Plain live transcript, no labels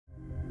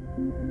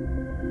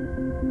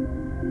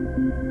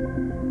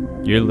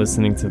You're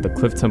listening to the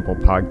Cliff Temple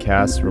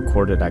podcast,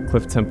 recorded at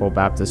Cliff Temple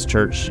Baptist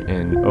Church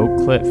in Oak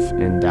Cliff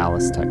in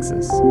Dallas,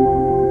 Texas.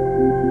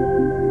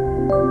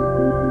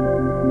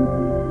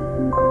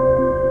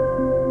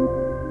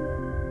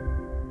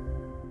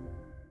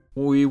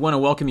 We want to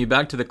welcome you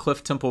back to the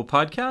Cliff Temple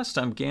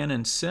podcast. I'm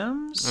Gannon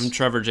Sims. I'm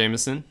Trevor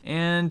Jameson.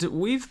 And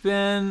we've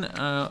been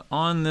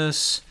on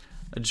this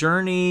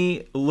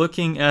journey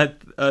looking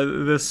at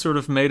this sort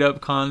of made-up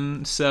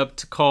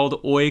concept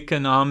called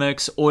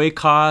oikonomics,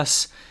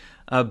 oikos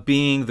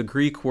being the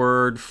Greek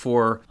word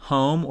for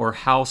home or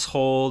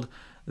household,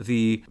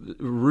 the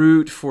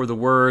root for the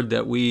word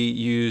that we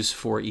use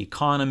for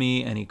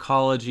economy and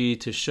ecology,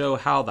 to show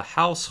how the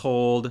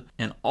household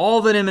and all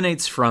that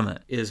emanates from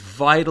it is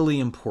vitally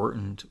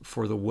important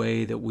for the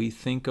way that we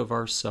think of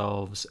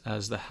ourselves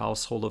as the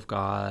household of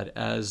God,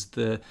 as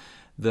the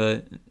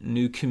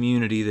new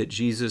community that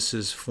Jesus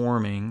is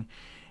forming.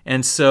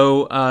 And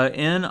so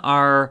in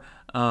our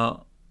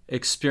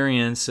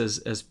experience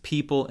as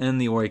people in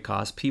the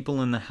oikos, people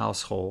in the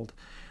household,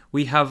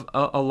 we have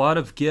a lot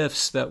of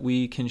gifts that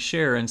we can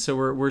share. And so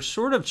we're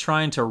sort of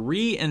trying to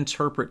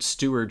reinterpret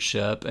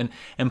stewardship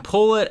and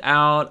pull it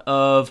out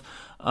of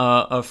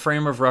a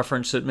frame of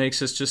reference that makes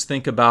us just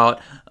think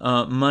about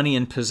money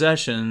and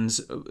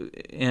possessions,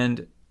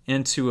 and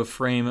into a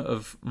frame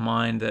of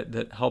mind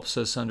that helps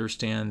us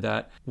understand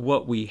that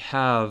what we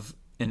have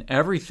and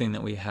everything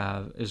that we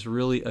have is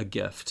really a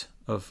gift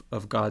of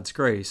God's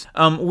grace.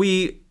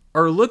 We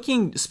are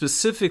looking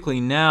specifically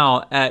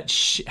now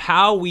at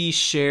how we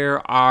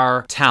share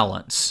our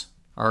talents,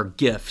 our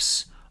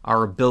gifts,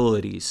 our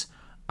abilities,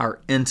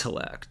 our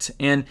intellect.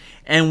 And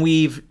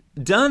we've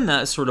done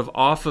that sort of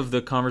off of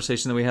the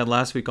conversation that we had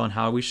last week on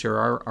how we share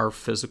our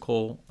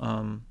physical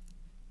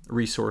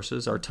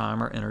resources, our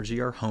time, our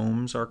energy, our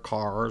homes, our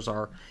cars,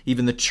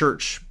 even the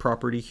church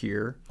property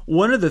here.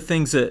 One of the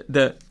things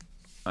that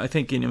I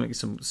think,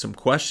 some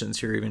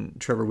questions here, even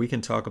Trevor, we can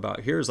talk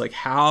about here, is like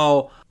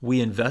how we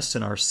invest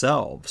in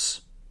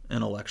ourselves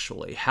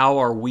intellectually. How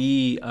are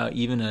we,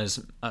 even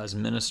as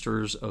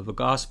ministers of the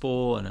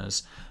gospel and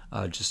as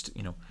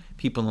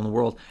people in the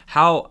world,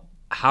 how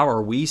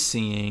are we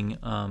seeing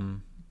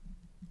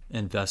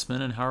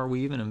investment, and how are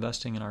we even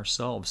investing in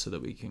ourselves so that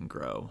we can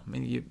grow? I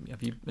mean,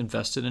 have you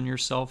invested in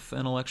yourself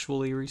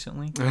intellectually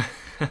recently?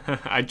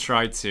 I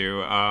try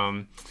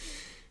to.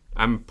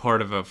 I'm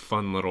part of a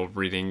fun little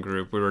reading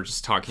group. We were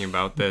just talking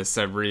about this.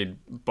 I read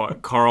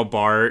Karl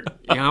Barth.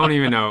 I don't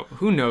even know.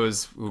 Who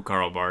knows who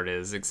Karl Barth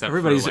is, except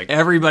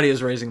everybody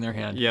is raising their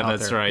hand. Yeah,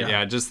 that's there. right.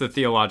 Yeah, just the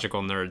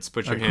theological nerds.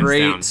 Put your hands down. A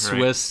great right?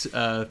 Swiss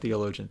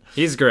theologian.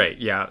 He's great,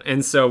 yeah.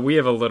 And so we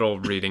have a little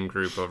reading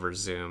group over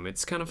Zoom.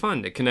 It's kind of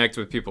fun to connect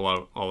with people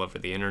all over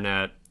the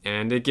internet.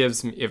 And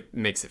it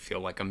makes it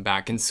feel like I'm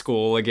back in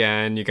school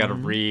again. You got to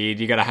read.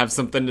 You got to have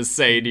something to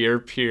say to your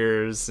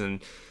peers, and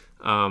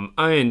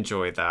I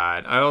enjoy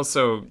that. I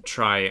also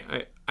try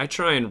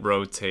and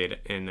rotate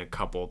in a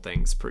couple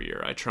things per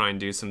year. I try and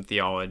do some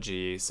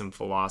theology, some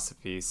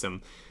philosophy,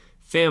 some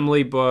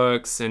family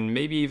books, and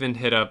maybe even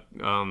hit up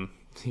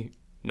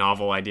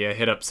novel idea,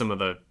 hit up some of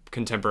the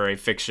contemporary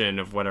fiction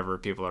of whatever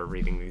people are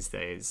reading these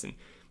days, and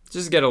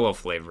just get a little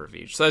flavor of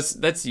each. So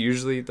that's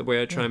usually the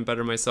way I try and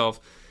better myself.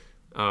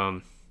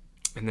 And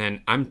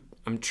then I'm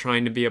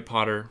trying to be a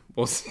potter.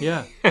 We'll see.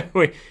 Yeah.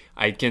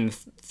 I can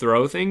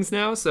throw things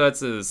now, so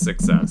that's a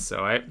success.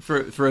 So I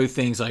throw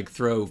things like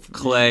throw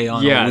clay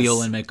on a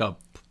wheel and make a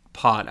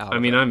pot out of it. I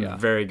mean, I'm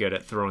very good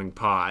at throwing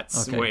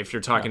pots. Okay. If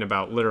you're talking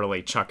about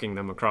literally chucking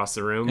them across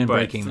the room. And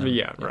breaking them.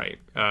 Yeah, right.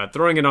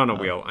 Throwing it on a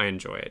wheel, I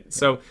enjoy it. Yeah.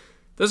 So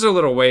those are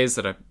little ways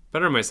that I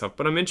better myself.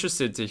 But I'm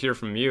interested to hear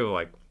from you.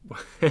 Like,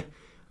 I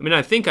mean,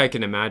 I think I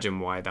can imagine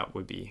why that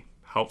would be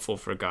helpful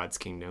for God's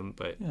kingdom.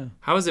 But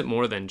how is it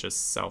more than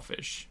just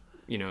selfish?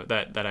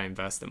 That I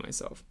invest in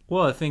myself?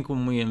 Well, I think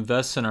when we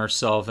invest in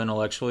ourselves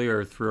intellectually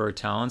or through our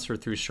talents or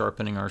through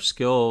sharpening our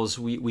skills,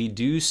 we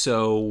do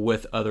so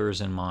with others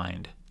in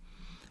mind.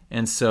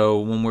 And so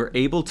when we're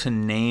able to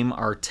name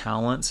our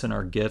talents and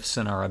our gifts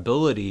and our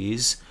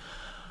abilities,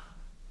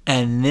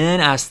 and then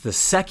ask the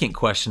second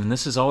question, and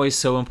this is always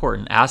so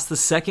important, ask the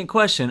second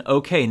question,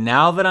 okay,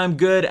 now that I'm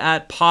good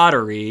at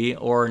pottery,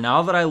 or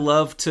now that I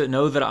love to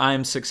know that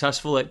I'm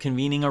successful at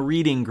convening a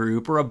reading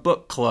group or a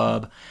book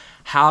club,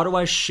 how do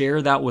I share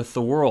that with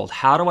the world?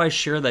 How do I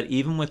share that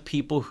even with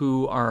people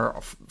who are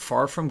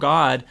far from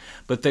God,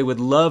 but they would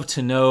love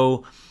to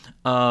know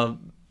how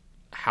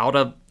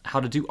to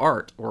do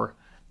art, or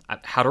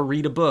how to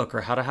read a book, or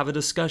how to have a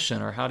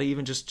discussion, or how to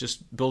even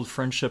just build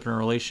friendship and a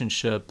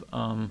relationship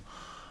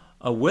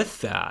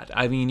with that?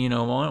 I mean,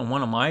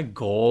 one of my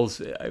goals,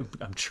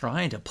 I'm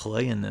trying to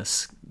play in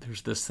this.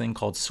 There's this thing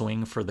called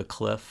Swing for the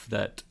Cliff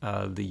that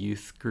the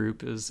youth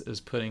group is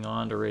putting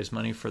on to raise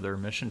money for their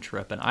mission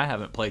trip. And I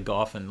haven't played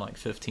golf in like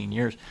 15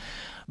 years.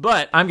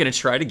 But I'm going to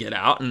try to get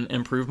out and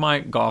improve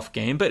my golf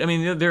game. But I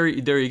mean, there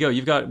you go.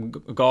 You've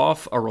got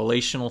golf, a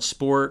relational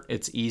sport.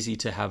 It's easy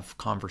to have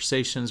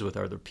conversations with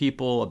other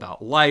people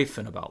about life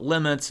and about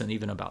limits and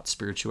even about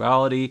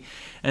spirituality.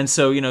 And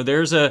so,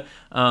 there's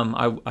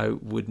I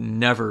would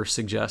never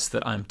suggest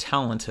that I'm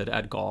talented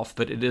at golf,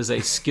 but it is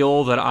a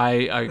skill that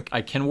I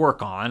can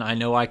work on. I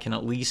know I can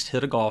at least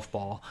hit a golf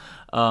ball.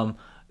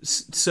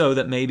 So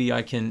that maybe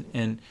I can,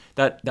 and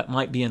that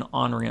might be an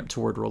on-ramp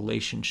toward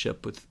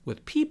relationship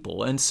with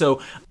people. And so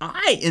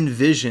I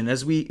envision,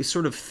 as we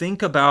sort of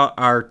think about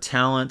our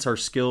talents, our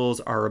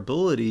skills, our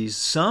abilities,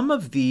 some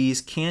of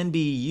these can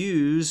be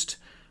used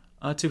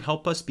to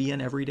help us be an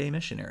everyday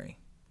missionary.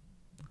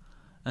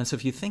 And so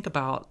if you think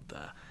about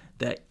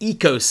the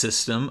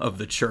ecosystem of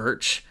the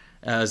church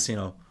as,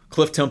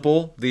 Cliff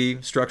Temple, the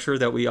structure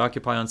that we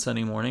occupy on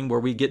Sunday morning,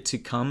 where we get to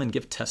come and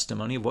give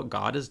testimony of what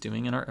God is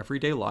doing in our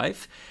everyday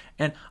life.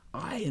 And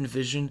I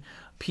envision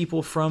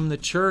people from the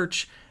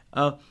church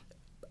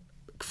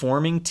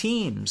forming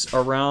teams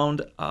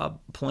around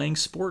playing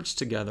sports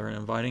together and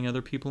inviting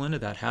other people into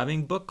that,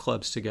 having book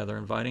clubs together,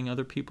 inviting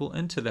other people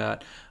into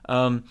that.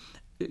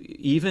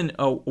 Even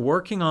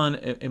working on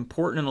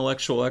important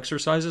intellectual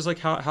exercises like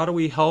how do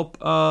we help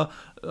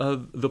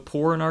the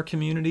poor in our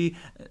community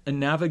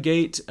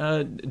navigate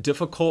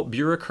difficult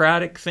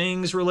bureaucratic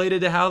things related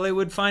to how they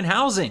would find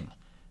housing.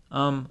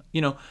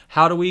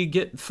 How do we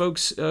get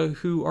folks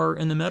who are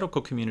in the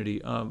medical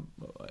community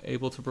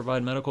able to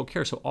provide medical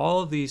care? So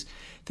all of these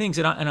things,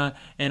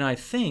 and I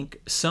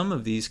think some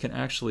of these can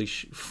actually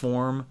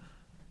form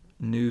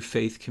new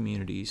faith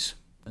communities.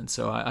 And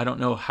so I don't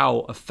know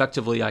how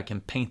effectively I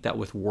can paint that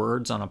with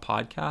words on a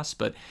podcast,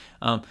 but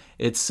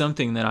it's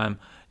something that I'm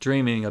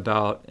dreaming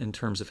about in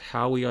terms of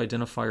how we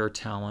identify our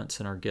talents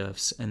and our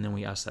gifts. And then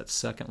we ask that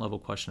second level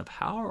question of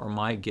how are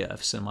my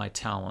gifts and my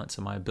talents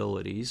and my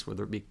abilities,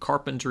 whether it be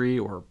carpentry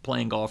or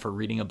playing golf or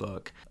reading a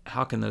book,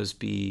 how can those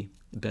be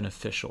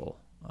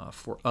beneficial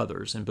for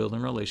others and building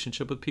a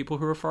relationship with people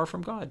who are far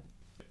from God?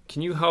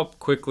 Can you help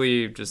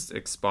quickly just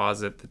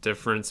exposit the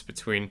difference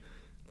between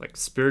like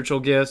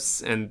spiritual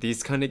gifts and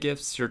these kind of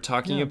gifts you're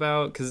talking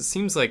about? Because it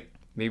seems like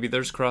maybe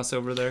there's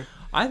crossover there.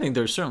 I think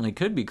there certainly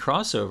could be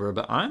crossover,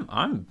 but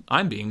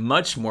I'm being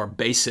much more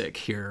basic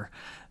here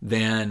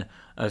than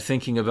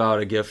thinking about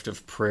a gift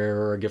of prayer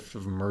or a gift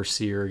of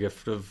mercy or a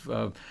gift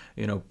of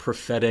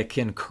prophetic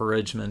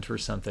encouragement or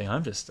something.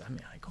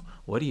 Like,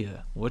 what do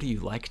you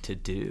like to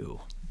do?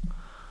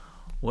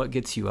 What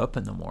gets you up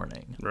in the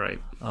morning? Right.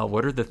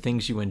 What are the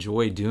things you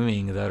enjoy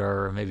doing that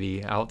are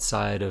maybe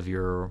outside of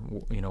your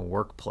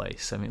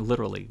workplace? I mean,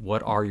 literally,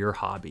 what are your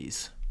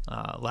hobbies?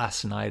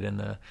 Last night in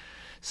the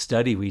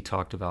study, we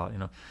talked about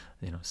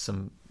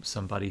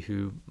somebody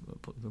who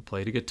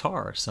played a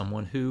guitar,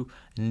 someone who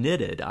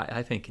knitted.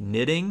 I think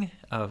knitting,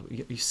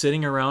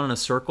 sitting around in a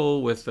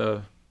circle with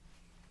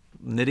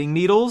knitting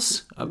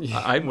needles.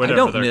 I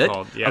don't knit,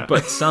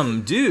 but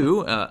some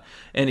do,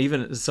 and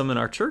even some in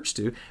our church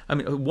do. I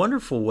mean, a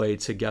wonderful way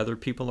to gather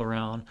people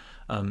around,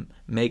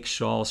 make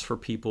shawls for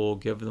people,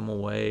 give them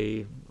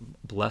away,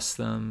 bless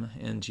them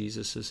in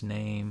Jesus'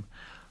 name.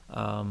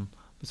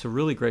 It's a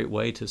really great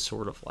way to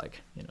sort of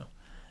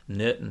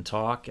knit and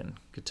talk and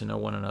get to know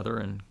one another,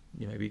 and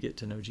maybe get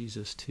to know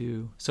Jesus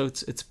too. So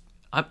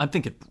I'm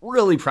thinking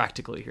really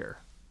practically here.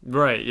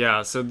 Right,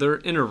 yeah. So they're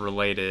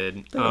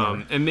interrelated,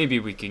 and maybe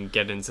we can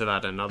get into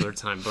that another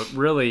time. But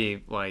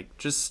really,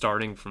 just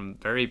starting from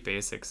very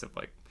basics of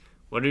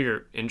what are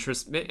your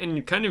interests,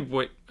 and kind of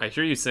what I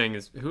hear you saying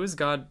is, who has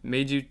God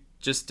made you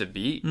just to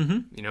be?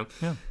 Mm-hmm.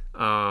 Yeah.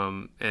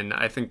 And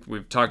I think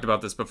we've talked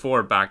about this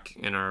before back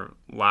in our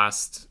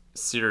last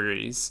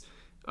series,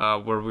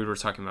 where we were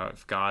talking about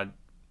if God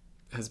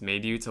has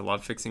made you to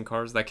love fixing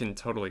cars, that can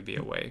totally be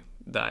a way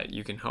that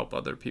you can help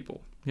other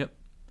people. Yep.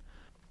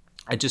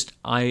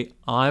 I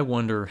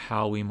wonder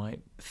how we might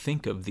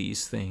think of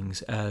these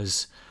things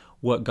as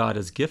what God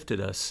has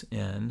gifted us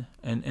in,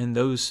 and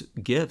those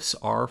gifts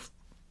are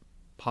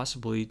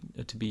possibly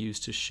to be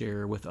used to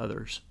share with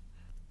others.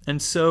 And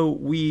so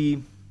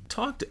we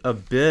talked a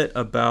bit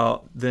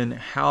about then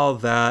how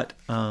that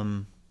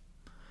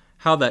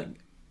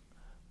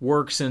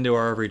works into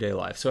our everyday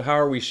life. So how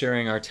are we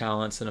sharing our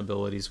talents and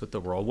abilities with the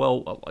world?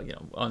 Well,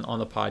 on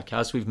the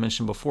podcast, we've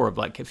mentioned before,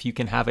 if you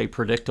can have a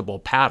predictable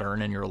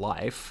pattern in your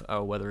life,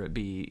 whether it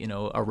be,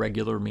 a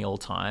regular meal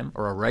time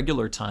or a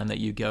regular time that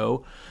you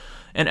go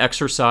and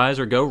exercise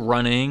or go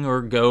running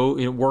or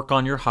go work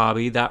on your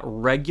hobby, that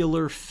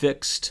regular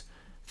fixed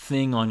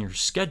thing on your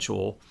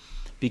schedule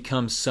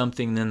becomes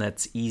something then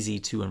that's easy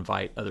to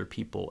invite other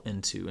people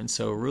into. And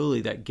so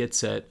really that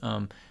gets at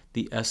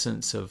the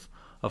essence of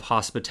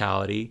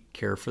hospitality,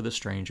 care for the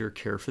stranger,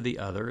 care for the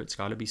other. It's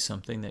got to be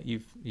something that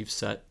you've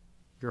set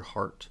your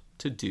heart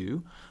to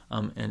do,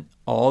 and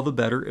all the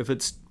better if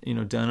it's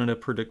done at a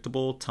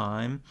predictable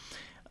time,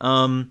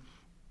 and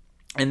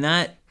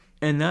that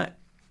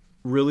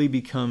really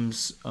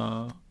becomes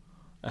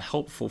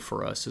helpful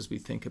for us as we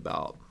think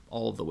about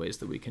all of the ways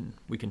that we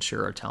can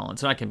share our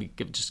talents. And I can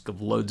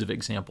give loads of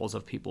examples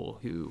of people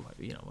who,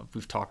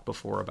 we've talked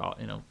before about,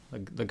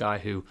 the guy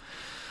who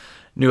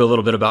knew a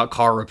little bit about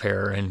car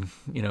repair and,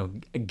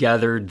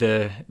 gathered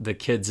the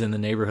kids in the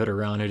neighborhood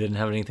around who didn't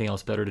have anything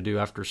else better to do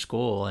after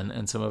school.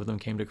 And some of them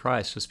came to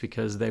Christ just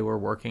because they were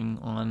working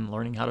on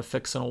learning how to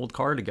fix an old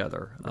car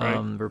together. Right.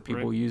 Where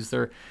people use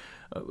their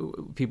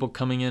people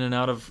coming in and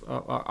out of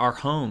our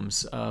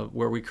homes,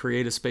 where we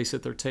create a space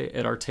at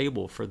at our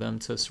table for them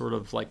to sort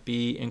of like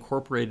be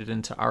incorporated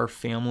into our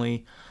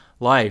family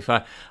life.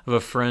 I have a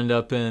friend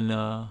up in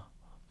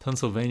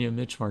Pennsylvania,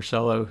 Mitch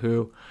Marcello,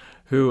 who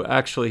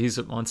actually, he's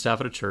on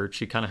staff at a church.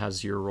 He kind of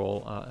has your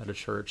role at a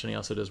church, and he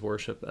also does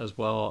worship as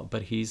well.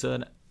 But he's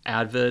an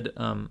avid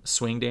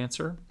swing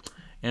dancer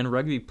and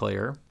rugby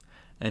player,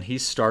 and he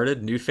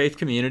started New Faith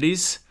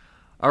communities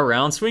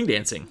around swing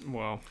dancing.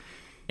 Wow.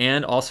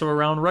 And also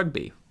around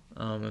rugby.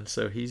 And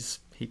so he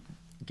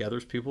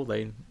gathers people.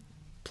 They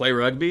play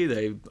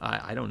rugby.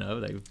 I don't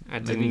know. I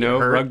didn't know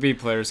rugby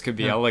players could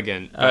be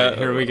elegant. But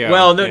here we go.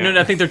 Well, no,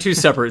 I think they're two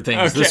separate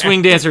things. Okay. The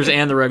swing dancers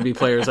and the rugby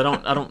players. I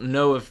don't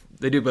know if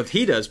they do both.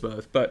 He does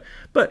both. But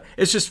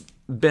it's just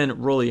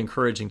been really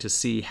encouraging to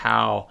see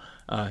how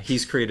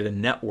he's created a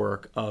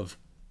network of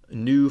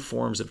new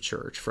forms of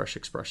church, fresh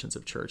expressions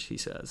of church, he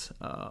says,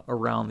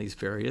 around these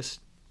various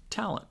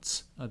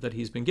talents that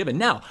he's been given.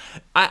 Now,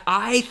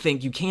 I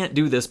think you can't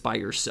do this by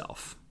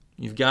yourself.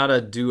 You've got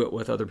to do it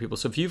with other people.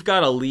 So if you've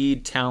got a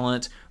lead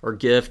talent or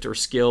gift or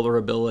skill or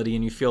ability,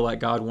 and you feel like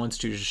God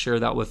wants you to share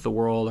that with the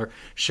world or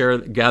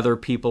gather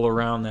people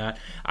around that,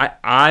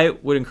 I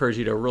would encourage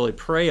you to really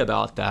pray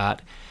about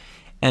that,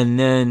 and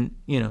then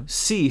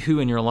see who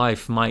in your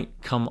life might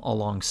come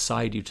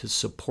alongside you to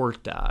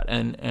support that.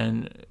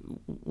 And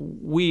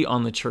we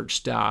on the church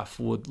staff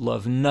would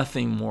love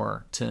nothing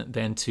more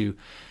than to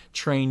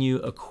train you,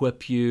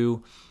 equip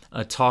you,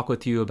 talk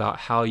with you about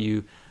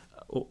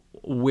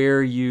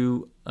where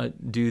you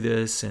do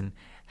this and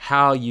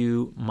how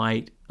you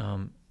might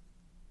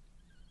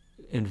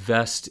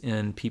invest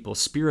in people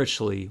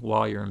spiritually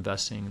while you're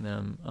investing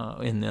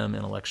in them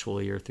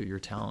intellectually or through your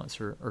talents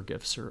or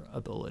gifts or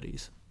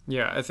abilities.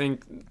 Yeah, I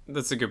think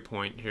that's a good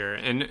point here.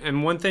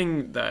 And one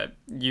thing that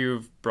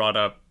you've brought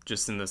up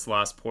just in this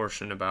last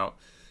portion about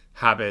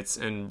habits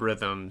and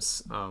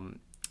rhythms, I'm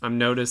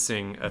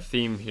noticing a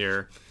theme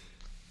here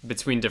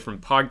between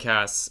different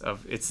podcasts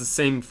of it's the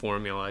same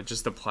formula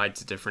just applied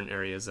to different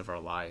areas of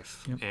our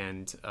life. Yep.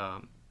 And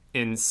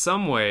in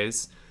some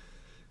ways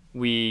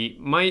we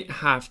might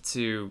have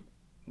to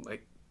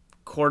like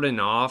cordon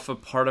off a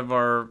part of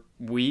our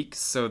week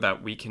so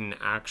that we can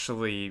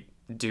actually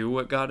do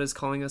what God is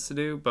calling us to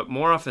do. But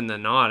more often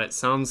than not, it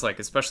sounds like,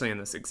 especially in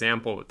this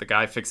example with the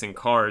guy fixing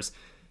cars,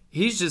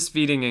 he's just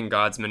feeding in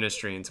God's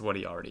ministry into what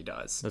he already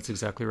does. That's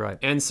exactly right.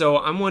 And so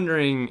I'm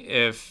wondering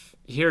if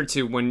here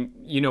too, when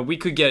we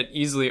could get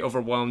easily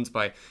overwhelmed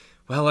by,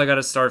 well, I got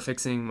to start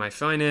fixing my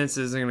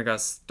finances, I'm gonna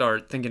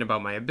start thinking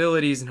about my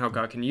abilities and how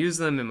God can use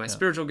them and my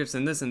spiritual gifts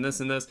and this and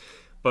this and this.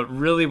 But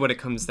really what it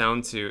comes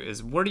down to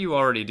is, what are you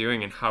already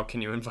doing and how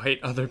can you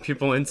invite other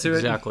people into it?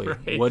 Exactly.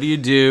 Right? What do you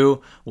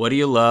do? What do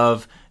you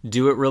love?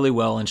 Do it really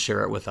well and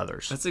share it with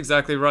others. That's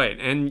exactly right.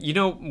 And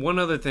one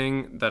other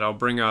thing that I'll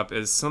bring up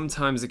is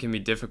sometimes it can be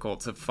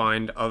difficult to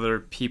find other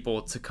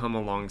people to come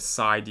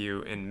alongside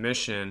you in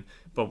mission.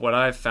 But what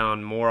I've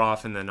found more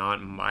often than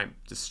not,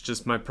 it's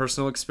just my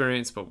personal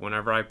experience, but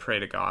whenever I pray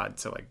to God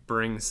to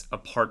bring a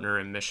partner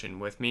in mission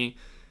with me,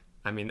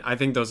 I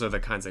think those are the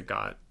kinds of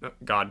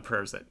God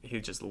prayers that he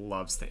just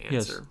loves to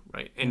answer, yes.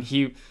 Right?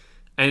 And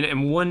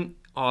and one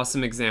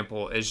awesome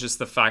example is just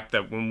the fact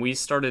that when we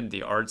started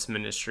the arts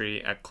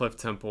ministry at Cliff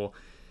Temple,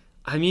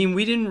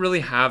 we didn't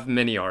really have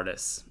many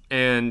artists.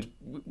 And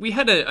we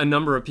had a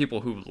number of people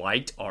who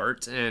liked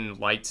art and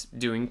liked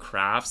doing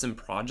crafts and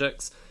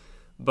projects,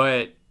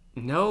 but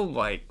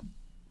no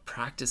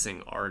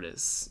practicing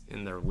artists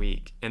in their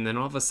week. And then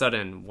all of a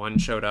sudden one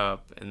showed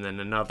up, and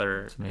then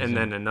another, and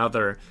then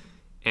another.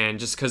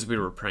 And just because we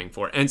were praying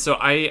for it. And so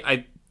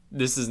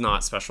this is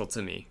not special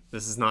to me.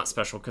 This is not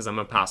special because I'm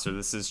a pastor.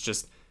 This is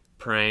just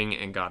praying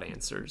and God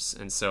answers.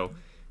 And so,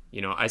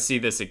 I see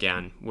this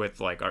again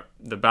with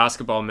the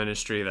basketball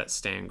ministry that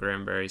Stan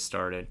Granberry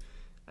started.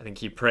 I think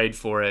he prayed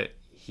for it.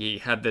 He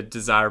had the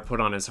desire put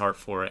on his heart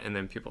for it, and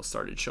then people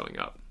started showing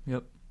up.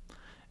 Yep.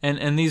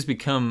 And these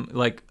become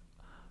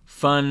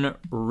fun,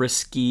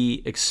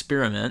 risky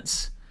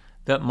experiments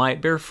that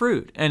might bear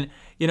fruit. And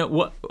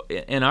what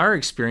in our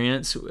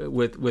experience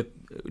with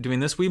doing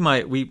this,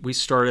 we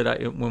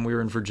started when we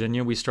were in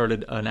Virginia. We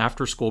started an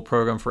after-school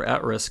program for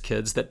at-risk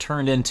kids that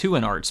turned into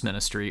an arts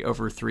ministry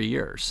over 3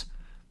 years.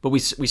 But we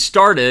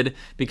started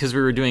because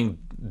we were doing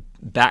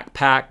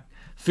backpack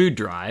food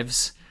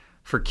drives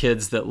for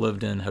kids that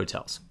lived in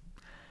hotels,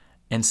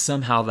 and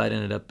somehow that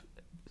ended up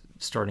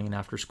starting an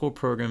after-school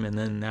program, and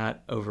then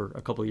that over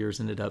a couple of years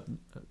ended up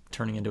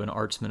turning into an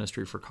arts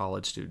ministry for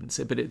college students.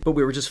 But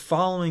we were just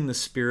following the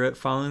Spirit,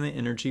 following the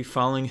energy,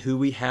 following who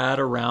we had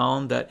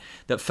around that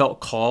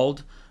felt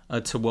called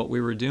to what we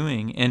were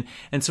doing. And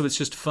so it's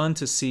just fun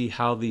to see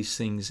how these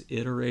things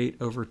iterate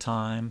over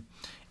time.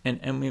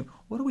 And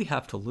what do we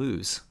have to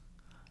lose?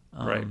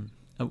 Right.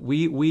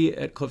 We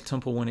at Cliff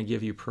Temple want to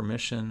give you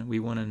permission. We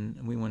want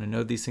to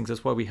know these things.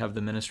 That's why we have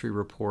the ministry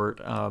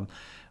report,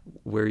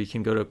 where you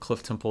can go to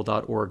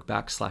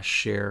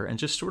clifftemple.org/share and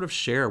just sort of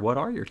share, what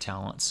are your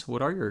talents,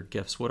 what are your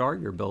gifts, what are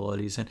your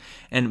abilities,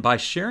 and by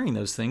sharing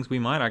those things, we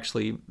might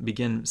actually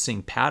begin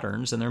seeing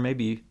patterns. And there may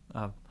be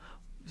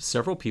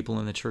several people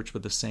in the church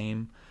with the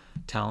same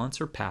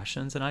talents or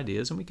passions and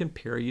ideas, and we can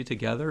pair you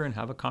together and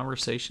have a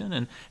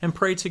conversation and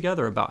pray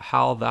together about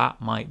how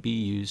that might be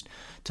used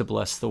to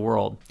bless the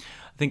world.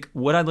 I think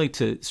what I'd like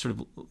to sort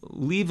of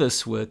leave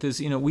us with is,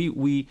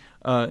 we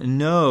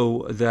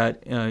know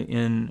that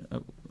in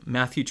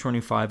Matthew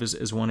 25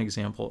 is one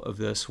example of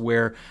this,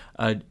 where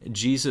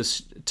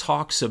Jesus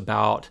talks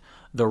about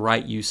the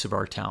right use of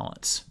our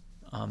talents,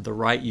 the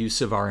right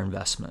use of our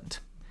investment.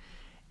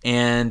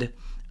 And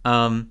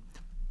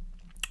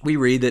we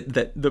read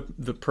that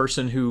the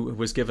person who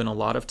was given a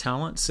lot of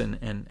talents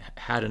and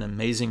had an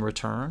amazing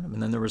return,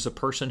 and then there was a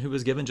person who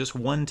was given just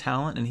one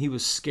talent, and he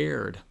was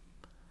scared,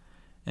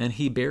 and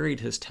he buried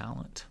his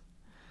talent.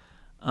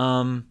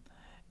 And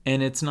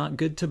it's not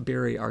good to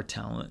bury our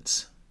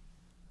talents,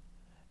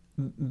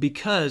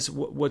 because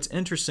what's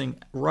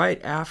interesting, right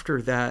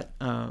after that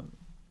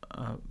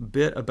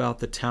bit about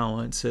the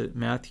talents at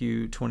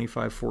Matthew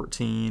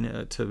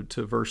 25:14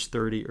 to verse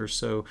 30 or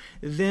so,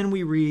 then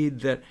we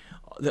read that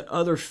the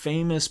other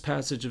famous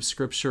passage of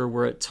Scripture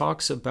where it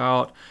talks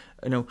about,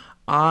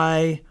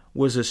 I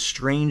was a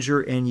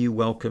stranger and you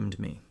welcomed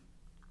me.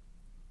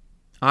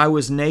 I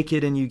was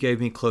naked and you gave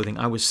me clothing.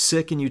 I was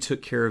sick and you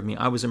took care of me.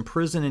 I was in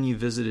prison and you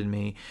visited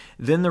me.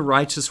 Then the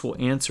righteous will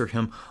answer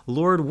him,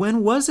 Lord,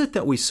 when was it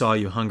that we saw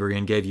you hungry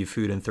and gave you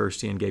food, and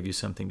thirsty and gave you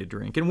something to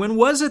drink? And when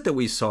was it that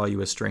we saw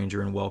you a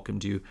stranger and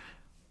welcomed you,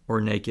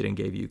 or naked and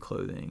gave you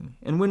clothing?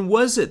 And when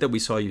was it that we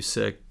saw you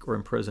sick or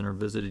in prison or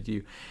visited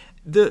you?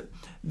 The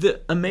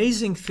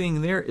amazing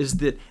thing there is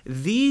that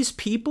these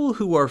people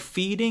who are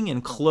feeding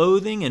and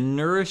clothing and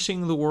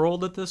nourishing the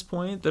world at this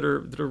point, that are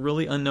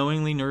really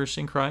unknowingly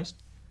nourishing Christ,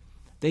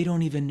 they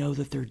don't even know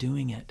that they're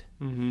doing it,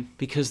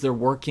 because they're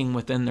working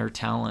within their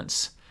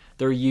talents.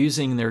 They're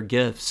using their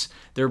gifts.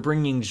 They're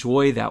bringing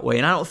joy that way.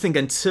 And I don't think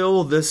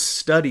until this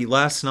study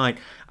last night,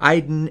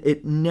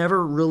 it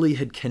never really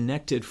had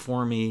connected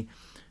for me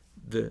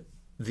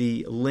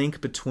the link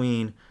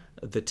between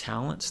the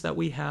talents that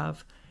we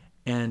have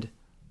and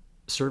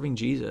serving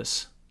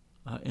Jesus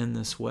in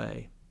this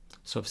way.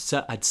 So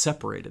I'd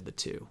separated the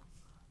two.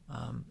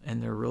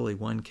 And they're really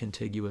one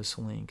contiguous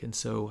link. And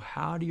so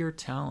how do your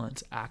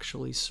talents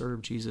actually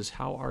serve Jesus?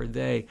 How are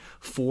they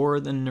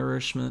for the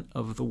nourishment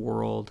of the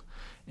world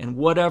and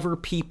whatever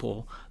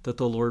people that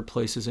the Lord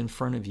places in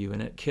front of you?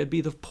 And it could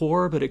be the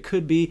poor, but it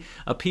could be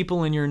a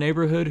people in your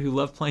neighborhood who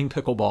love playing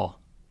pickleball.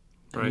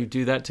 And you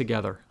do that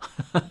together.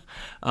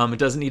 It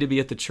doesn't need to be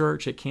at the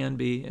church. It can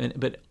be.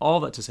 But all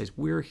that to say is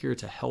we're here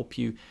to help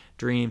you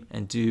dream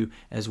and do,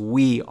 as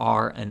we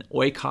are an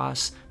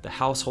oikos, the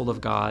household of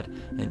God,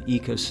 an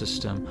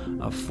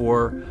ecosystem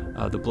for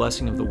the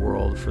blessing of the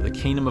world. For the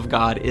kingdom of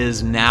God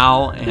is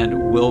now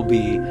and will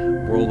be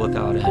world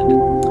without end.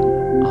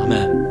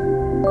 Amen.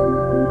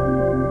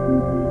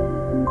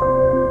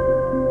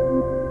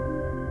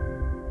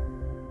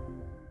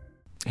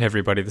 Hey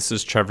everybody, this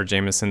is Trevor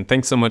Jameson.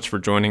 Thanks so much for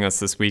joining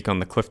us this week on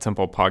the Cliff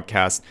Temple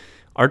podcast.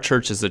 Our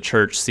church is a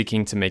church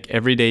seeking to make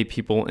everyday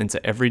people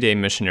into everyday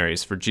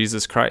missionaries for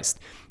Jesus Christ.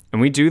 And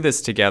we do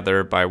this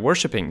together by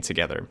worshiping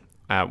together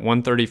at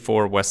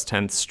 134 West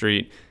 10th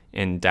Street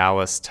in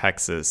Dallas,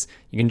 Texas.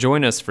 You can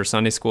join us for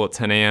Sunday school at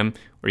 10 a.m.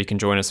 or you can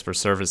join us for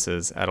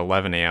services at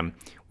 11 a.m.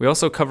 We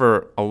also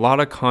cover a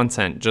lot of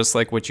content just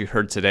like what you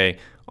heard today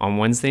on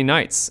Wednesday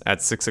nights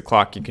at 6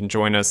 o'clock. You can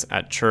join us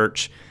at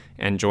church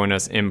and join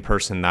us in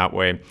person that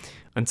way.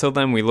 Until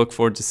then, we look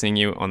forward to seeing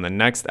you on the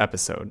next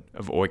episode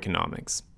of Oikonomics.